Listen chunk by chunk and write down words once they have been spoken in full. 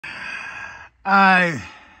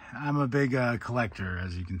I'm a big collector,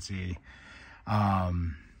 as you can see.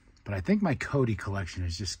 But I think my Cody collection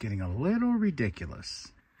is just getting a little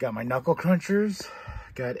ridiculous. Got my knuckle crunchers.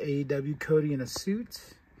 Got AEW Cody in a suit.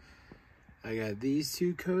 I got these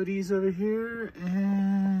two Codys over here,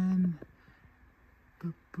 and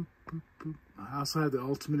boop, boop, boop, boop. I also have the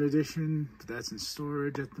Ultimate Edition, but that's in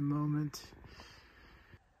storage at the moment.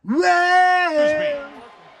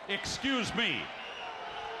 Excuse me.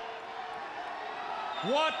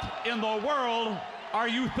 What in the world are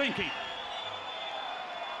you thinking?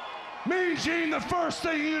 Mean Gene, the first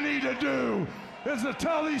thing you need to do is to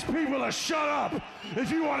tell these people to shut up if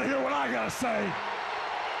you want to hear what I gotta say.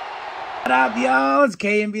 What up, y'all? It's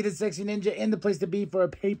KMB, the Sexy Ninja, in the place to be for a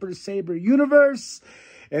Paper Saber universe.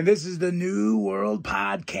 And this is the New World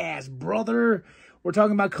Podcast, brother. We're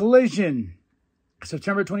talking about Collision.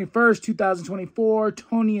 September 21st, 2024.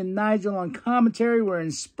 Tony and Nigel on commentary. We're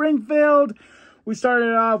in Springfield. We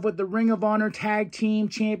started off with the Ring of Honor Tag Team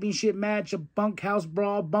Championship match, a bunkhouse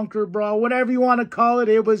brawl, bunker brawl, whatever you want to call it.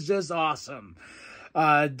 It was just awesome.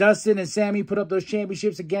 Dustin and Sammy put up those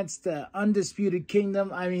championships against the Undisputed Kingdom.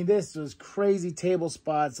 I mean, this was crazy. Table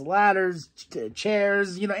spots, ladders,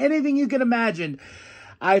 chairs, you know, anything you can imagine.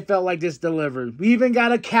 I felt like this delivered. We even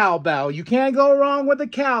got a cowbell. You can't go wrong with a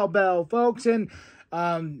cowbell, folks. And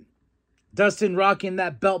Dustin rocking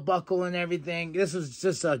that belt buckle and everything. This was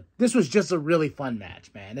just a really fun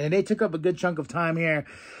match, man. And they took up a good chunk of time here,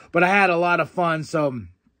 but I had a lot of fun. So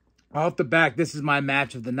off the back, this is my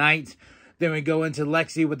match of the night. Then we go into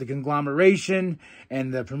Lexi with the conglomeration,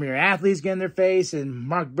 and the Premier Athletes get in their face, and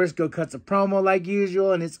Mark Briscoe cuts a promo like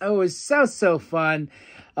usual, and it's always so fun.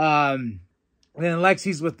 And then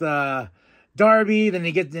Lexi's with Darby, then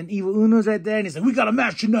they get the Evil Uno's right there, and he's like, we got a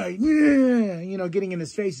match tonight, yeah, you know, getting in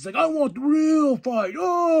his face. He's like, I want the real fight,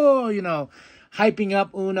 oh, you know, hyping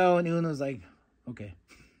up Uno, and Uno's like, okay.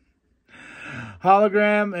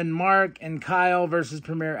 Hologram and Mark and Kyle versus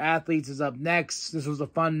Premier Athletes is up next. This was a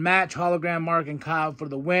fun match. Hologram, Mark, and Kyle for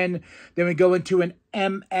the win. Then we go into an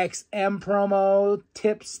MXM promo.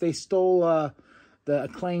 Tips, they stole the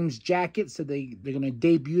Acclaim's jacket, so they're going to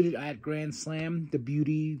debut it at Grand Slam, the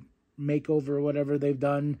beauty makeover or whatever they've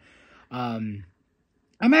done. I'm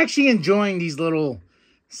actually enjoying these little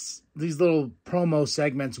promo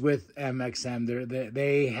segments with MXM.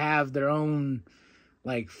 They have their own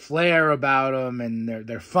like flair about them, and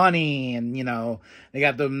they're funny, and you know, they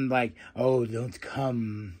got them like, oh, don't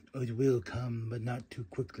come, oh, it will come, but not too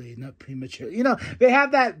quickly, not premature. You know, they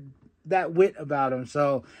have that wit about them.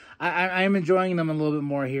 So I am enjoying them a little bit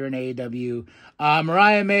more here in AEW.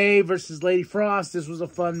 Mariah May versus Lady Frost. This was a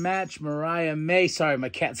fun match. Mariah May, sorry, my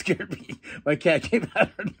cat scared me. My cat came out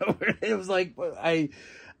of nowhere. It was like, forget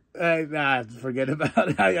about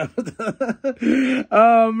it.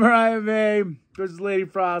 Mariah May versus Lady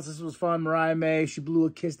Frost. This was fun. Mariah May, she blew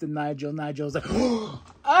a kiss to Nigel. Nigel was like, oh,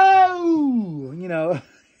 you know,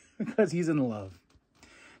 because he's in love.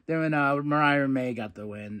 Then Mariah May got the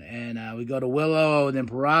win, and we go to Willow, and then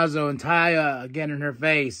Purrazzo and Taya again in her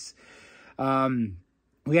face.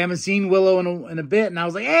 We haven't seen Willow in a bit, and I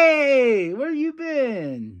was like, hey, where you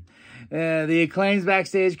been? The Acclaims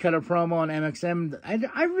backstage cut a promo on MXM.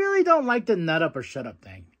 I really don't like the nut up or shut up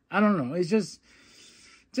thing. I don't know. It's just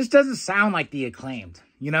doesn't sound like the Acclaimed.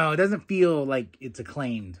 You know, it doesn't feel like it's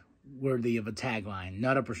Acclaimed worthy of a tagline.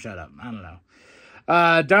 Nut up or shut up. I don't know.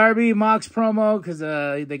 Darby Mox promo because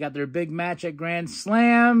they got their big match at Grand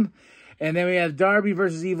Slam. And then we have Darby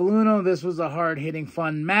versus Evil Uno. This was a hard-hitting,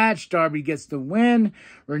 fun match. Darby gets the win.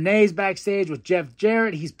 Renee's backstage with Jeff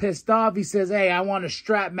Jarrett. He's pissed off. He says, hey, I want a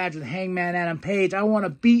strap match with Hangman Adam Page. I want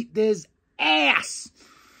to beat this ass.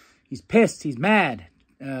 He's pissed. He's mad.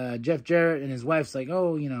 Jeff Jarrett and his wife's like,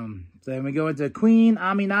 oh, you know. So then we go into Queen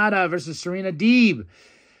Aminata versus Serena Deeb.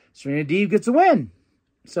 Serena Deeb gets a win.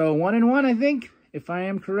 So 1-1, I think, if I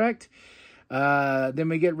am correct. Then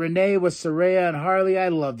we get Renee with Saraya and Harley. I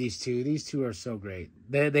love these two. These two are so great.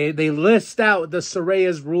 They list out the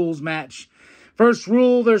Saraya's rules match. First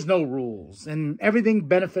rule, there's no rules. And everything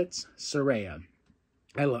benefits Saraya.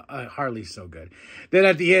 Harley's so good. Then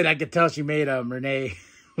at the end, I could tell she made Renee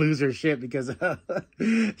lose her shit because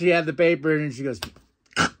she had the paper and she goes,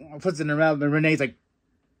 puts it in her mouth, and Renee's like,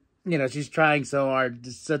 you know, she's trying so hard.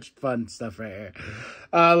 Just such fun stuff right here.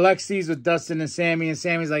 Lexi's with Dustin and Sammy, and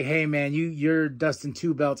Sammy's like, hey, man, you're Dustin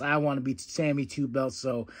 2 belts. I want to beat Sammy 2 belts,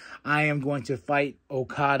 so I am going to fight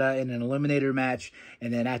Okada in an eliminator match,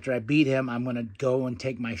 and then after I beat him, I'm going to go and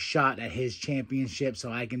take my shot at his championship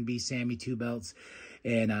so I can be Sammy 2 belts.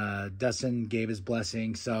 And Dustin gave his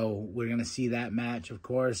blessing, so we're going to see that match, of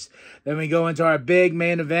course. Then we go into our big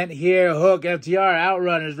main event here. Hook, FTR,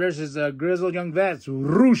 Outrunners versus Grizzled Young Vets,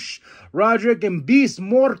 Roosh, Roderick, and Beast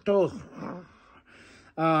Morto.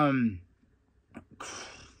 What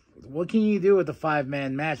can you do with a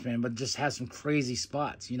 5-man match, man, but just have some crazy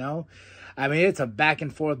spots, you know? I mean, it's a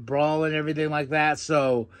back-and-forth brawl and everything like that,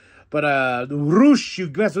 so... But Roosh, you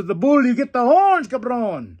mess with the bull, you get the horns,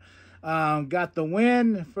 cabron. Got the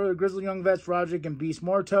win for Grizzled Young Vets, Roderick, and Beast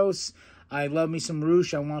Mortos. I love me some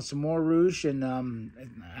Roosh. I want some more Roosh, and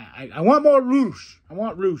I want more Roosh. I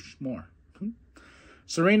want Roosh more.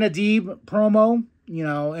 Serena Deeb promo, you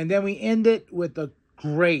know, and then we end it with a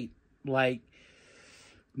great, like,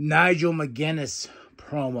 Nigel McGuinness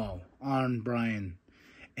promo on Bryan.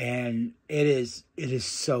 And it is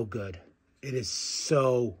so good. It is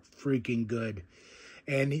so freaking good.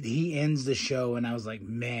 And he ends the show, and I was like,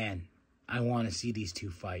 man, I want to see these two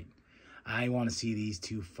fight. I want to see these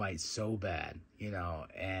two fight so bad, you know,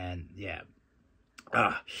 and yeah.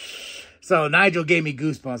 So Nigel gave me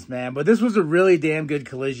goosebumps, man. But this was a really damn good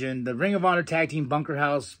collision. The Ring of Honor Tag Team Bunker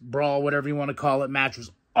House Brawl, whatever you want to call it, match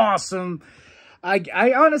was awesome.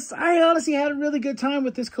 I honestly had a really good time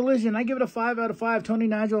with this collision. I give it a 5 out of 5. Tony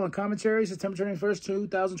Nigel on commentary, September 21st,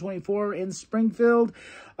 2024 in Springfield.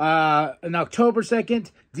 On October 2nd,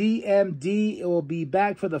 DMD will be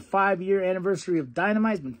back for the 5-year anniversary of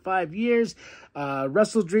Dynamite. It's been 5 years.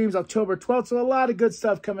 Wrestle Dreams, October 12th. So a lot of good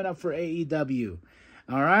stuff coming up for AEW.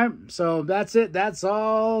 All right, so that's it. That's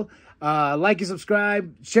all. Like and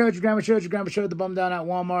subscribe. Share with your grandma. Share with your grandma. Share with the bum down at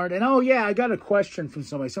Walmart. And oh yeah, I got a question from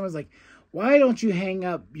somebody. Someone's like, why don't you hang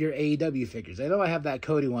up your AEW figures? I know I have that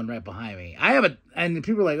Cody one right behind me. I have and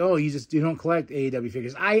people are like, oh, you don't collect AEW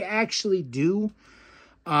figures. I actually do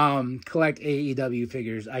collect AEW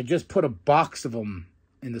figures. I just put a box of them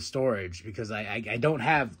in the storage because I don't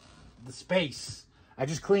have the space. I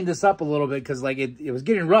just cleaned this up a little bit because like it was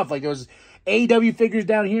getting rough. Like there was AEW figures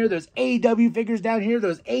down here, there's AEW figures down here,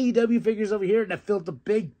 there's AEW figures over here, and I filled the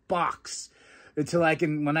big box until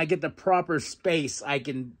when I get the proper space, I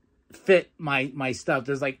can fit my stuff.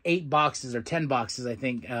 There's like 8 boxes or 10 boxes, I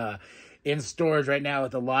think, in storage right now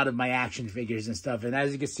with a lot of my action figures and stuff. And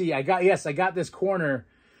as you can see, I got this corner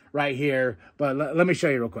right here, but let me show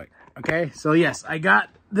you real quick. Okay, so yes, I got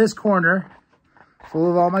this corner full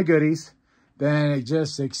of all my goodies. Then it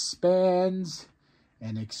just expands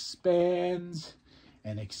and expands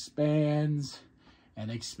and expands and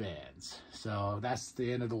expands. So that's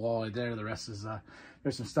the end of the wall right there. The rest is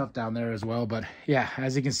there's some stuff down there as well. But yeah,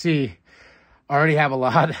 as you can see, I already have a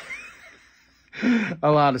lot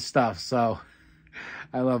of stuff. So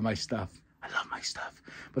I love my stuff. I love my stuff.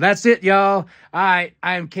 But that's it, y'all. I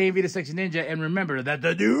am KV the Sexy Ninja, and remember that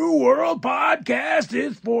the New World Podcast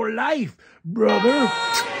is for life, brother.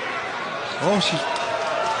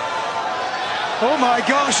 Oh my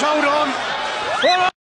gosh, hold on.